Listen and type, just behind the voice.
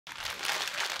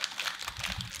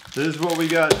This is what we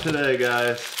got today,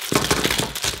 guys.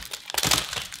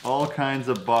 All kinds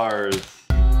of bars.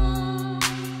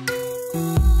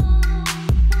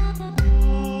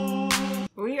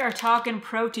 We are talking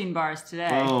protein bars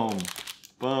today. Boom,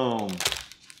 boom.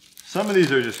 Some of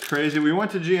these are just crazy. We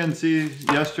went to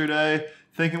GNC yesterday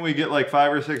thinking we'd get like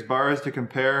 5 or 6 bars to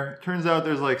compare. Turns out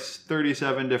there's like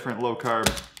 37 different low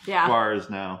carb bars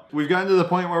now. We've gotten to the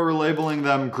point where we're labeling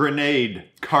them grenade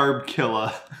carb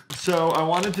killer. So I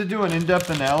wanted to do an in-depth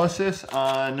analysis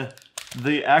on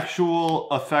the actual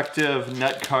effective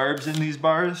net carbs in these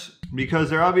bars,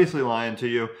 because they're obviously lying to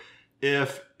you.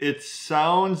 If it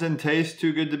sounds and tastes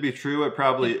too good to be true, it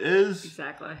probably is.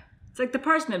 Exactly. It's like the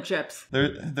parsnip chips.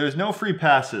 There's no free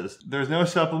passes. There's no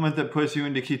supplement that puts you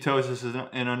into ketosis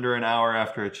in under an hour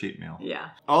after a cheat meal.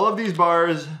 Yeah. All of these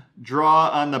bars draw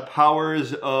on the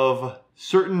powers of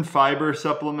certain fiber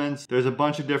supplements. There's a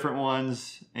bunch of different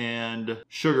ones, and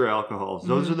sugar alcohols.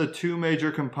 Those are the 2 major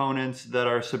components that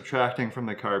are subtracting from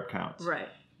the carb counts. Right.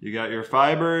 You got your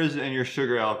fibers and your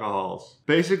sugar alcohols.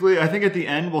 Basically, I think at the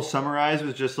end we'll summarize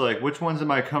with just like, which ones am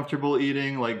I comfortable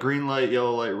eating? Like green light,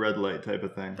 yellow light, red light type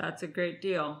of thing. That's a great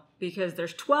deal, because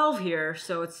there's 12 here,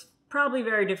 so it's probably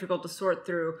very difficult to sort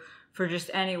through for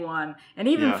just anyone. And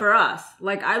even for us,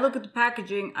 like I look at the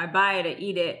packaging, I buy it, I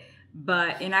eat it,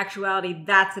 but in actuality,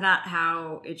 that's not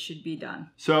how it should be done.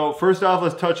 So first off,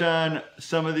 let's touch on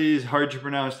some of these hard to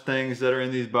pronounce things that are in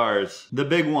these bars. The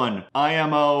big one,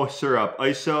 IMO syrup,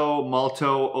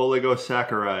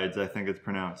 isomalto-oligosaccharides, I think it's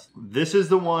pronounced. This is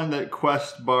the one that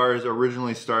Quest bars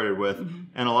originally started with,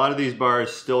 and a lot of these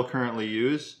bars still currently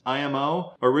use.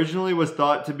 IMO originally was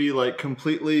thought to be like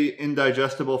completely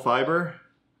indigestible fiber,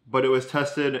 but it was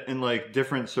tested in like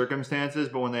different circumstances.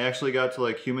 But when they actually got to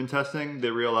like human testing, they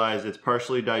realized it's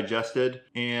partially digested.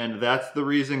 And that's the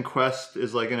reason Quest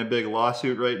is like in a big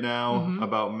lawsuit right now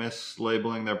about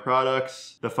mislabeling their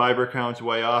products. The fiber count's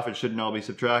way off. It shouldn't all be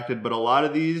subtracted. But a lot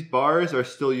of these bars are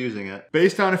still using it.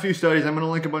 Based on a few studies, I'm going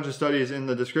to link a bunch of studies in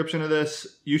the description of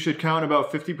this. You should count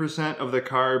about 50% of the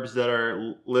carbs that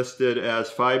are listed as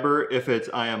fiber if it's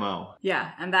IMO.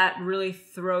 Yeah, and that really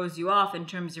throws you off in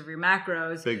terms of your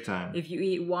macros. Big time. If you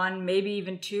eat 1, maybe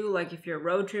even 2, like if you're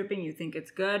road tripping, you think it's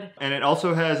good. And it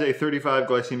also has a 35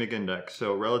 glycemic index,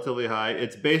 so relatively high.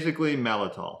 It's basically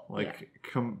malitol, like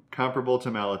comparable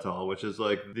to malitol, which is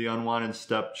like the unwanted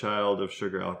stepchild of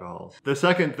sugar alcohols. The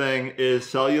second thing is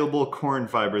soluble corn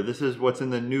fiber. This is what's in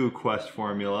the new Quest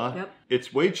formula. Yep.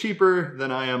 It's way cheaper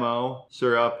than IMO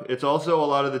syrup. It's also a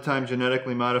lot of the time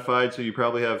genetically modified, so you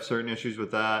probably have certain issues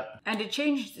with that. And it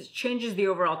changes the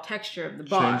overall texture of the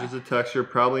bar. Changes the texture,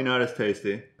 probably not as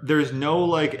tasty. There's no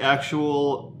like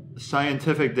actual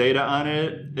scientific data on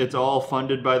it. It's all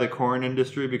funded by the corn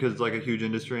industry because it's like a huge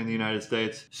industry in the United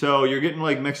States. So you're getting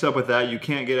like mixed up with that. You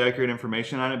can't get accurate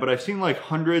information on it, but I've seen like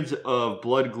hundreds of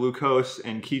blood glucose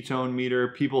and ketone meter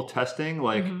people testing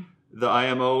like the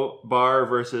IMO bar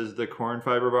versus the corn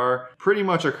fiber bar. Pretty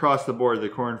much across the board, the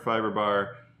corn fiber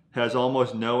bar has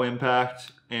almost no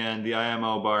impact, and the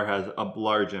IMO bar has a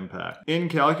large impact. In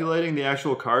calculating the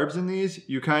actual carbs in these,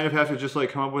 you kind of have to just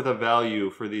like come up with a value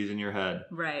for these in your head.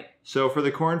 Right. So for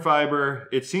the corn fiber,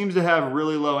 it seems to have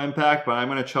really low impact, but I'm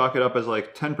going to chalk it up as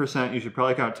like 10%. You should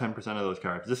probably count 10% of those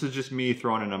carbs. This is just me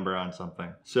throwing a number on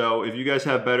something. So if you guys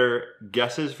have better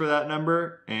guesses for that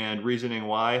number and reasoning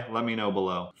why, let me know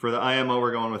below. For the IMO,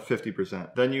 we're going with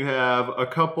 50%. Then you have a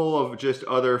couple of just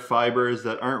other fibers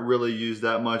that aren't really used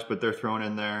that much, but they're thrown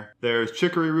in there. There's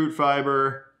chicory root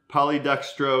fiber,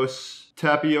 polydextrose,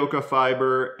 tapioca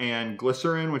fiber, and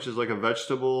glycerin, which is like a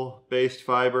vegetable-based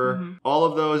fiber. All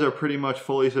of those are pretty much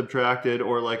fully subtracted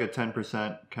or like a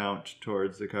 10% count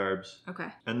towards the carbs. Okay.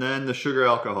 And then the sugar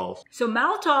alcohols. So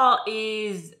malitol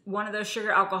is one of those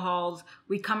sugar alcohols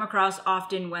we come across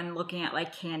often when looking at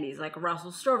like candies, like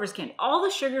Russell Stover's candy. All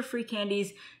the sugar-free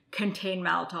candies contain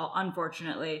malitol,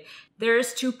 unfortunately.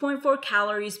 There's 2.4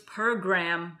 calories per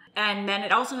gram, and then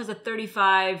it also has a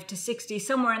 35 to 60,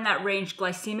 somewhere in that range,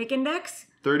 glycemic index.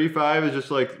 35 is just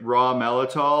like raw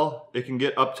malitol. It can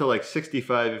get up to like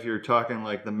 65 if you're talking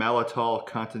like the malitol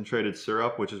concentrated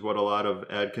syrup, which is what a lot of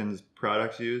Atkins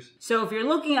products use. So if you're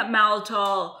looking at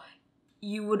malitol,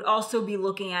 you would also be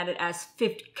looking at it as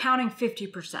counting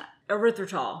 50%.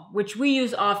 Erythritol, which we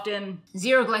use often,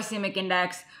 0 glycemic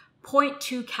index,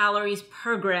 0.2 calories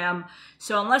per gram.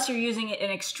 So unless you're using it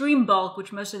in extreme bulk,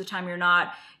 which most of the time you're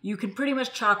not, you can pretty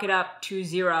much chalk it up to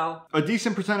 0. A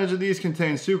decent percentage of these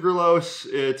contain sucralose.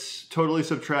 It's totally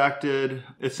subtracted.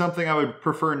 It's something I would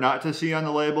prefer not to see on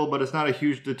the label, but it's not a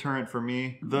huge deterrent for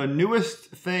me. The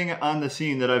newest thing on the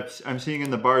scene that I'm seeing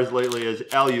in the bars lately is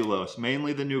allulose,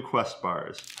 mainly the new Quest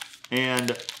bars.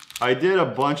 And I did a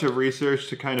bunch of research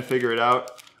to kind of figure it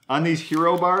out. On these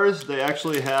hero bars, they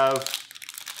actually have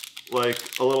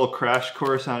like a little crash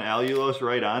course on allulose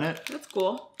right on it. That's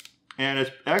cool. And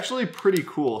it's actually pretty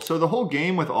cool. So the whole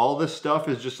game with all this stuff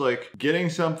is just like getting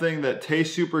something that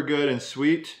tastes super good and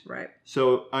sweet. Right.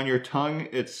 So on your tongue,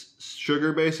 it's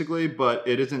sugar basically, but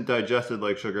it isn't digested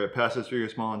like sugar. It passes through your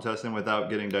small intestine without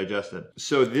getting digested.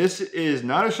 So this is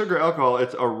not a sugar alcohol.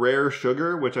 It's a rare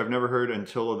sugar, which I've never heard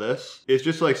until this. It's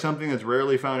just like something that's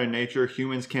rarely found in nature.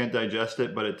 Humans can't digest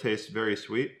it, but it tastes very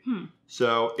sweet.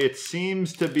 So it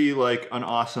seems to be like an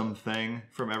awesome thing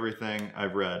from everything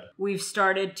I've read. We've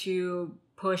started to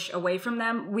push away from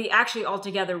them. We actually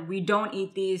altogether, we don't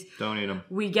eat these. Don't eat them.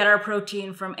 We get our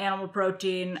protein from animal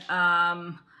protein,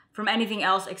 from anything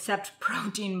else except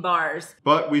protein bars.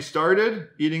 But we started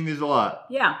eating these a lot.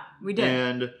 Yeah, we did.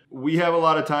 And we have a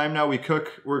lot of time now. We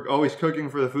cook. We're always cooking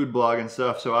for the food blog and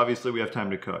stuff. So obviously we have time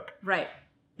to cook. Right.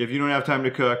 If you don't have time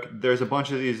to cook, there's a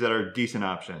bunch of these that are decent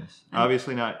options.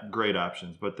 Obviously not great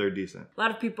options, but they're decent. A lot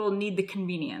of people need the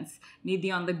convenience, need the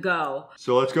on the go.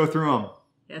 So let's go through them.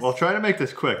 Yes. We'll try to make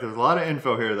this quick. There's a lot of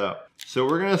info here though. So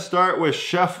we're going to start with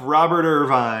Chef Robert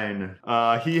Irvine.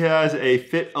 He has a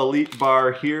Fit Elite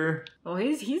bar here. Well,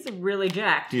 he's really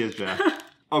jacked. He is jacked.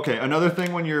 Okay, another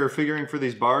thing when you're figuring for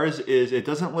these bars is it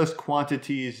doesn't list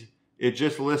quantities. It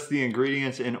just lists the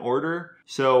ingredients in order.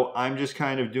 So I'm just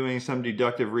kind of doing some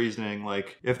deductive reasoning.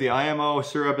 Like if the IMO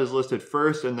syrup is listed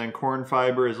first and then corn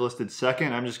fiber is listed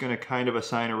second, I'm just going to kind of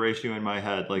assign a ratio in my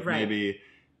head. Like maybe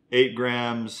 8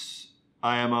 grams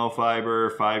IMO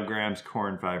fiber, 5 grams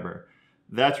corn fiber.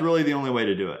 That's really the only way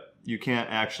to do it. You can't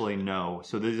actually know.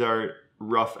 So these are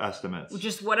rough estimates.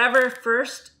 Just whatever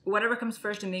comes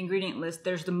first in the ingredient list,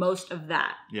 there's the most of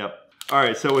that. Yep. All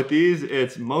right, so with these,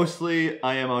 it's mostly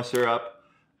IMO syrup.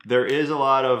 There is a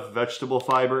lot of vegetable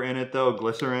fiber in it though,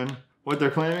 glycerin. What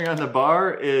they're claiming on the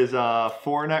bar is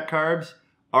 4 net carbs.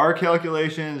 Our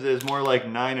calculations is more like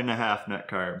 9.5 net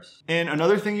carbs. And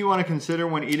another thing you want to consider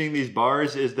when eating these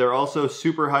bars is they're also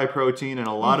super high protein and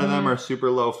a lot of them are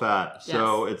super low fat. Yes.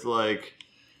 So it's like...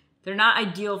 They're not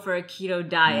ideal for a keto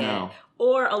diet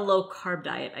or a low carb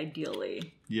diet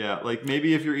ideally. Yeah, like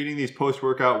maybe if you're eating these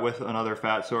post-workout with another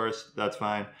fat source, that's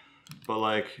fine. But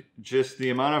like just the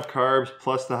amount of carbs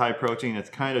plus the high protein, it's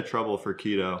kind of trouble for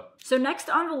keto. So next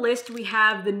on the list, we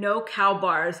have the no cow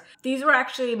bars. These were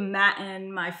actually Matt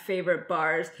and my favorite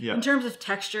bars in terms of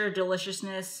texture,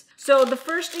 deliciousness. So the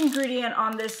first ingredient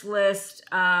on this list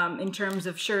in terms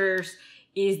of sugars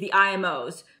is the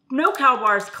IMOs. No cow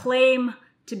bars claim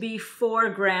to be 4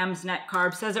 grams net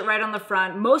carbs. Says it right on the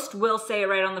front. Most will say it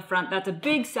right on the front. That's a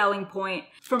big selling point.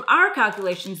 From our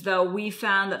calculations though, we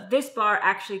found that this bar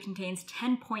actually contains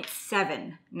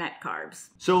 10.7 net carbs.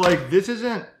 So like this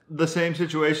isn't the same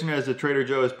situation as the Trader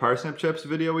Joe's parsnip chips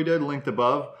video we did, linked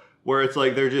above, where it's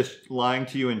like they're just lying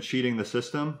to you and cheating the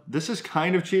system. This is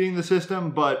kind of cheating the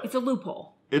system, but... It's a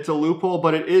loophole. It's a loophole,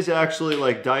 but it is actually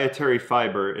like dietary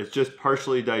fiber. It's just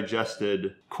partially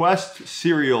digested. Quest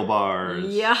cereal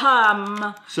bars.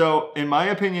 Yum. So in my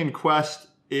opinion, Quest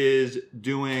is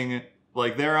doing,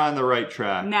 like they're on the right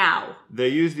track. Now. They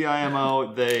used the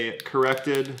IMO, they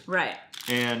corrected. Right.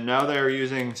 And now they're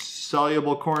using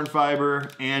soluble corn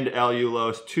fiber and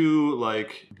allulose, 2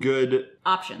 like good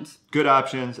options. Good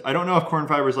options. I don't know if corn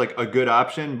fiber is like a good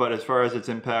option, but as far as its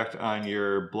impact on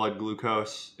your blood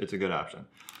glucose, it's a good option.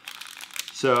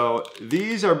 So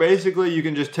these are basically, you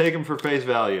can just take them for face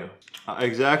value.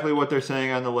 Exactly what they're saying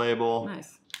on the label.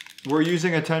 Nice. We're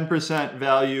using a 10%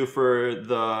 value for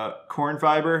the corn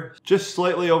fiber, just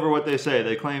slightly over what they say.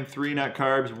 They claim 3 net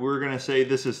carbs. We're going to say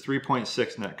this is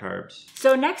 3.6 net carbs.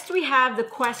 So next we have the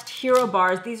Quest Hero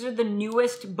bars. These are the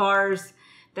newest bars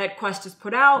that Quest has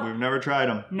put out. We've never tried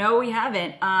them. No, we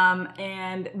haven't.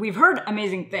 And we've heard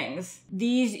amazing things.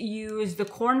 These use the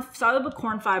soluble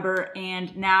corn fiber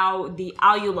and now the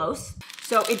allulose.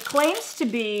 So it claims to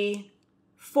be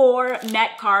 4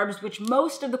 net carbs, which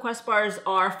most of the Quest bars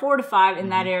are 4 to 5 in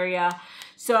that area.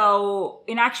 So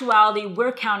in actuality,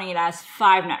 we're counting it as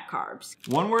 5 net carbs.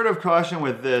 One word of caution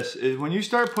with this is when you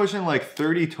start pushing like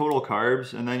 30 total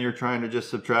carbs and then you're trying to just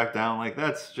subtract down, like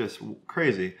that's just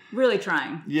crazy. Really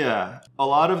trying. Yeah. A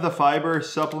lot of the fiber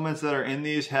supplements that are in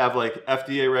these have like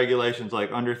FDA regulations, like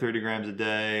under 30 grams a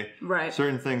day. Right.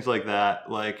 Certain things like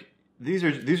that. Like these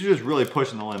are just really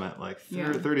pushing the limit. Like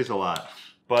 30 is a lot.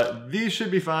 But these should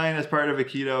be fine as part of a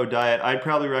keto diet. I'd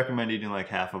probably recommend eating like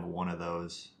half of one of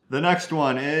those. The next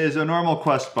one is a normal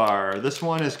Quest bar. This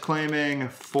one is claiming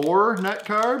 4 net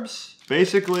carbs.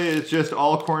 Basically, it's just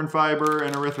all corn fiber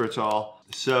and erythritol.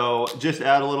 So just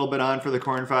add a little bit on for the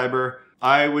corn fiber.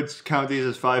 I would count these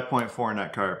as 5.4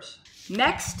 net carbs.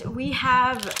 Next, we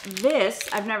have this.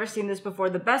 I've never seen this before.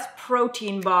 The Best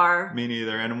Protein Bar. Me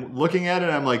neither. And looking at it,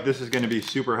 I'm like, this is going to be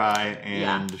super high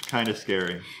and kind of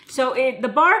scary. So the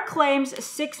bar claims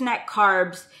 6 net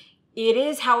carbs. It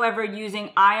is, however, using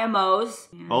IMOs.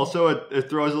 Also, it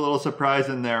throws a little surprise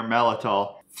in there,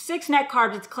 maltol. 6 net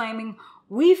carbs, it's claiming.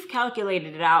 We've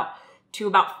calculated it out to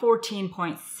about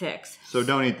 14.6. So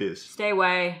don't eat these. Stay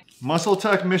away. Muscle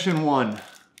Tech Mission 1.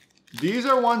 These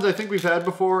are ones I think we've had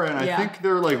before, and I think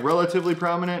they're like relatively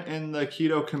prominent in the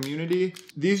keto community.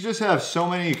 These just have so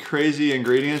many crazy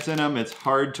ingredients in them, it's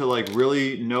hard to like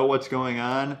really know what's going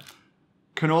on.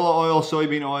 Canola oil,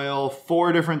 soybean oil,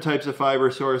 4 different types of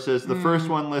fiber sources. The first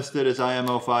one listed is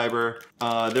IMO fiber.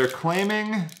 They're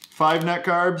claiming 5 net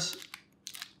carbs.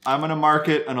 I'm gonna mark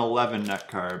it an 11 net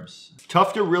carbs.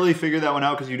 Tough to really figure that one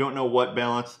out because you don't know what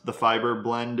balance the fiber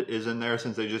blend is in there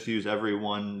since they just use every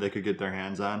one they could get their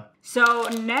hands on. So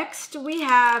next we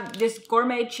have this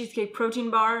gourmet cheesecake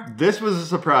protein bar. This was a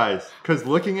surprise because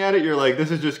looking at it, you're like, this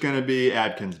is just gonna be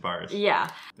Atkins bars. Yeah.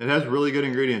 It has really good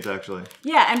ingredients actually.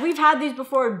 Yeah, and we've had these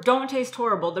before. Don't taste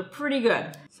horrible. They're pretty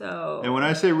good. So. And when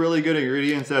I say really good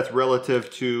ingredients, that's relative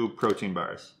to protein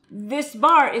bars. This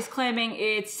bar is claiming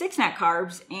it's 6 net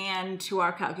carbs, and to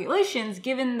our calculations,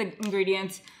 given the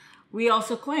ingredients, we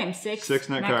also claim 6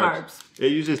 net carbs.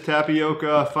 It uses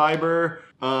tapioca fiber.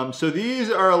 So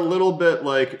these are a little bit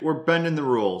like, we're bending the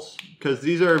rules because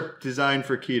these are designed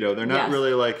for keto. They're not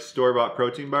really like store-bought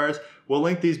protein bars. We'll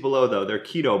link these below though. They're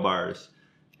keto bars.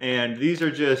 And these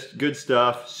are just good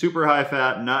stuff, super high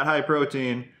fat, not high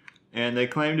protein. And they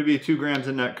claim to be 2 grams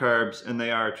of net carbs, and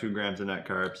they are 2 grams of net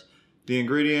carbs. The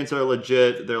ingredients are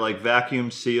legit. They're like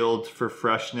vacuum sealed for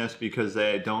freshness because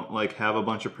they don't like have a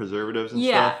bunch of preservatives and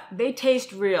stuff. Yeah, they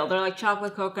taste real. They're like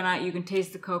chocolate coconut. You can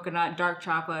taste the coconut, dark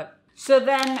chocolate. So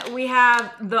then we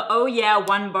have the Oh Yeah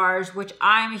 1 bars, which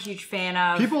I'm a huge fan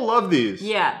of. People love these.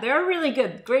 Yeah, they're really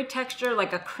good. Great texture,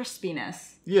 like a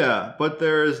crispiness. Yeah, but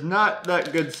there's not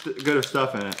that good of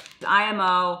stuff in it.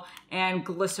 IMO and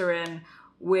glycerin,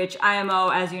 which IMO,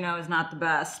 as you know, is not the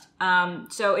best.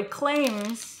 So it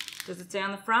claims... Does it say on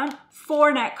the front?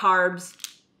 4 net carbs,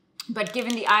 but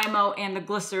given the IMO and the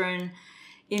glycerin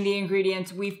in the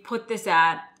ingredients, we've put this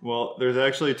at... Well, there's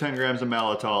actually 10 grams of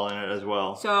maltol in it as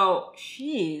well. So,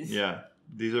 jeez. Yeah,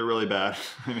 these are really bad.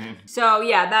 I mean... So,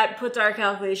 yeah, that puts our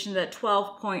calculations at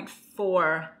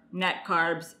 12.4 net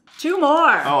carbs. 2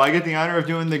 more! Oh, I get the honor of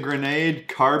doing the Grenade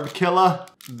Carb Killer.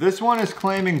 This one is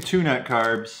claiming 2 net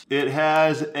carbs. It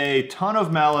has a ton of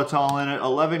maltol in it,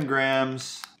 11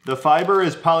 grams. The fiber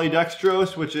is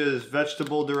polydextrose, which is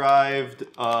vegetable derived.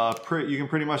 You can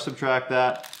pretty much subtract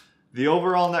that. The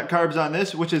overall net carbs on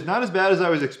this, which is not as bad as I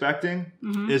was expecting,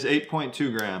 is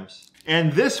 8.2 grams.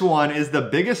 And this one is the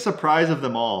biggest surprise of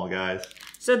them all, guys.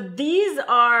 So these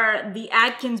are the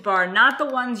Atkins bar, not the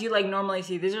ones you like normally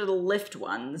see. These are the lift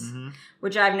ones,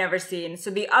 which I've never seen. So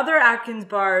the other Atkins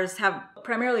bars have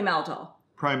primarily maltol.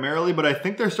 Primarily, but I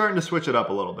think they're starting to switch it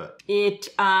up a little bit. It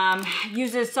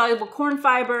uses soluble corn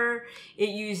fiber, it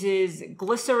uses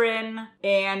glycerin,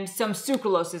 and some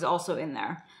sucralose is also in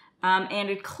there. And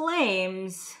it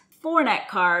claims 4 net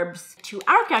carbs. To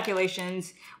our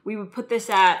calculations, we would put this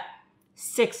at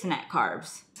 6 net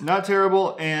carbs. Not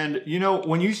terrible, and you know,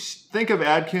 when you think of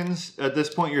Atkins, at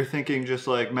this point you're thinking just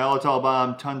like maltol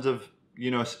bomb, tons of, you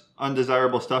know,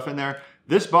 undesirable stuff in there.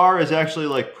 This bar is actually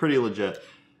like pretty legit.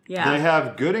 Yeah. They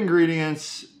have good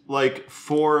ingredients, like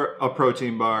for a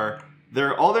protein bar.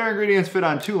 All their ingredients fit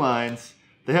on 2 lines.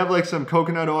 They have like some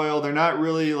coconut oil. They're not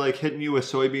really like hitting you with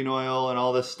soybean oil and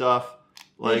all this stuff.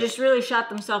 Like, they just really shot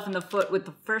themselves in the foot with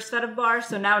the first set of bars,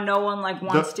 so now no one like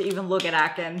wants to even look at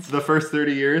Atkins. The first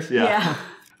 30 years? Yeah.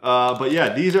 But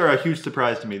yeah, these are a huge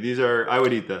surprise to me. I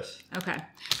would eat this. Okay.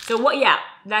 So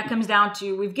that comes down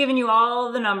to, we've given you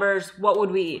all the numbers. What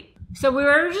would we eat? So we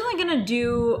were originally going to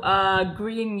do a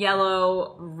green,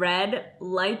 yellow, red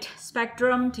light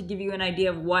spectrum to give you an idea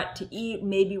of what to eat,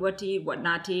 maybe what to eat, what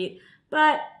not to eat,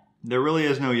 but... There really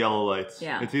is no yellow lights.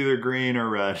 Yeah. It's either green or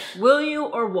red. Will you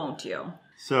or won't you?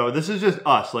 So this is just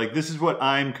us. Like, this is what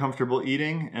I'm comfortable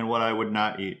eating and what I would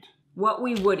not eat. What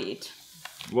we would eat.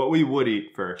 What we would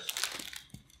eat first.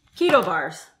 Keto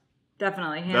bars.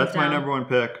 Definitely, hands down. That's my number 1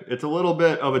 pick. It's a little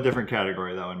bit of a different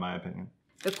category, though, in my opinion.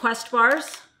 The Quest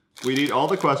bars. We'd eat all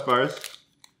the Quest bars.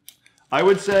 I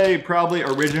would say probably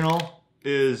original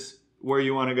is where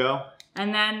you want to go.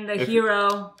 And then the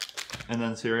Hero. And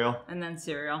then cereal. And then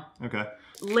cereal. Okay.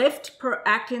 Lift per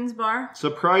Atkins bar.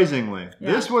 Surprisingly.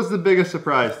 Yeah. This was the biggest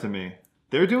surprise to me.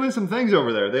 They're doing some things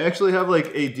over there. They actually have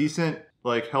like a decent,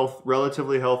 like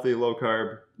relatively healthy, low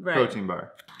carb protein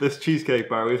bar. This cheesecake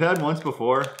bar we've had once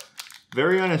before.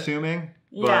 Very unassuming,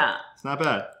 but it's not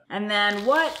bad. And then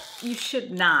what you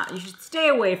should stay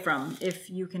away from if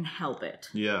you can help it.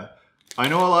 Yeah. I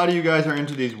know a lot of you guys are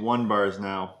into these 1 bars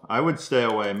now. I would stay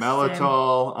away.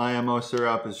 Maltol, IMO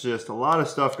syrup, is just a lot of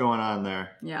stuff going on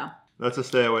there. Yeah. That's a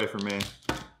stay away for me.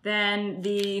 Then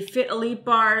the Fit Elite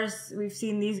bars, we've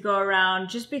seen these go around.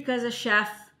 Just because a chef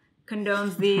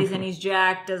condones these and he's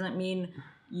jacked doesn't mean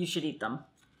you should eat them.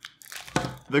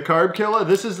 The Carb Killer,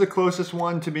 this is the closest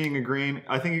one to being a green.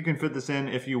 I think you can fit this in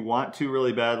if you want to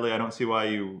really badly. I don't see why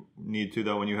you need to,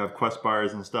 though, when you have Quest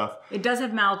bars and stuff. It does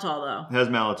have maltol, though. It has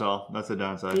maltol. That's the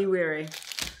downside. Be wary.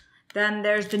 Then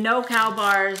there's the no cow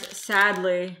bars,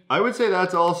 sadly. I would say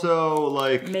that's also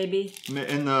like maybe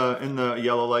in the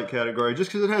yellow light category,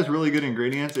 just because it has really good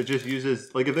ingredients. It just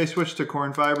uses, like, if they switch to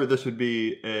corn fiber, this would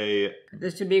be a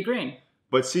green.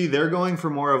 But see, they're going for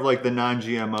more of like the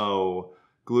non-GMO,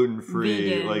 gluten-free,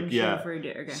 vegan, like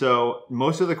sugar-free, okay. So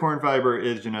most of the corn fiber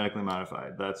is genetically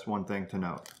modified. That's one thing to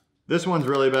note. This one's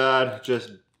really bad,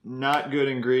 just not good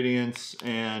ingredients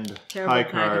and terrible high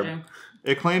packaging. carb.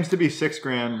 It claims to be 6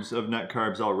 grams of net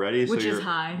carbs already. Which is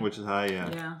high. Which is high,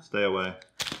 yeah. Stay away.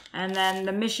 And then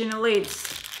the Mission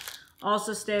Elites,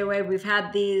 also stay away. We've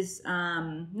had these,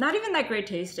 not even that great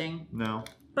tasting. No.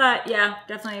 But yeah,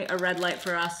 definitely a red light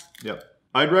for us. Yep.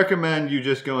 I'd recommend you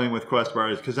just going with Quest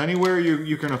bars, because anywhere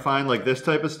you're going to find like this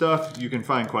type of stuff, you can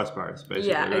find Quest bars, basically.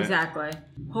 Yeah, right? exactly.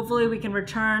 Hopefully we can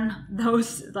return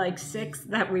those like 6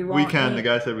 that we want. We can. The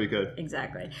guy said we could.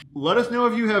 Exactly. Let us know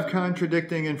if you have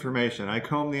contradicting information. I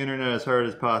comb the internet as hard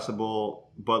as possible,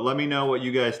 but let me know what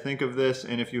you guys think of this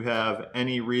and if you have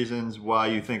any reasons why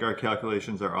you think our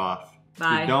calculations are off.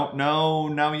 Bye. If you don't know,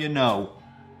 now you know.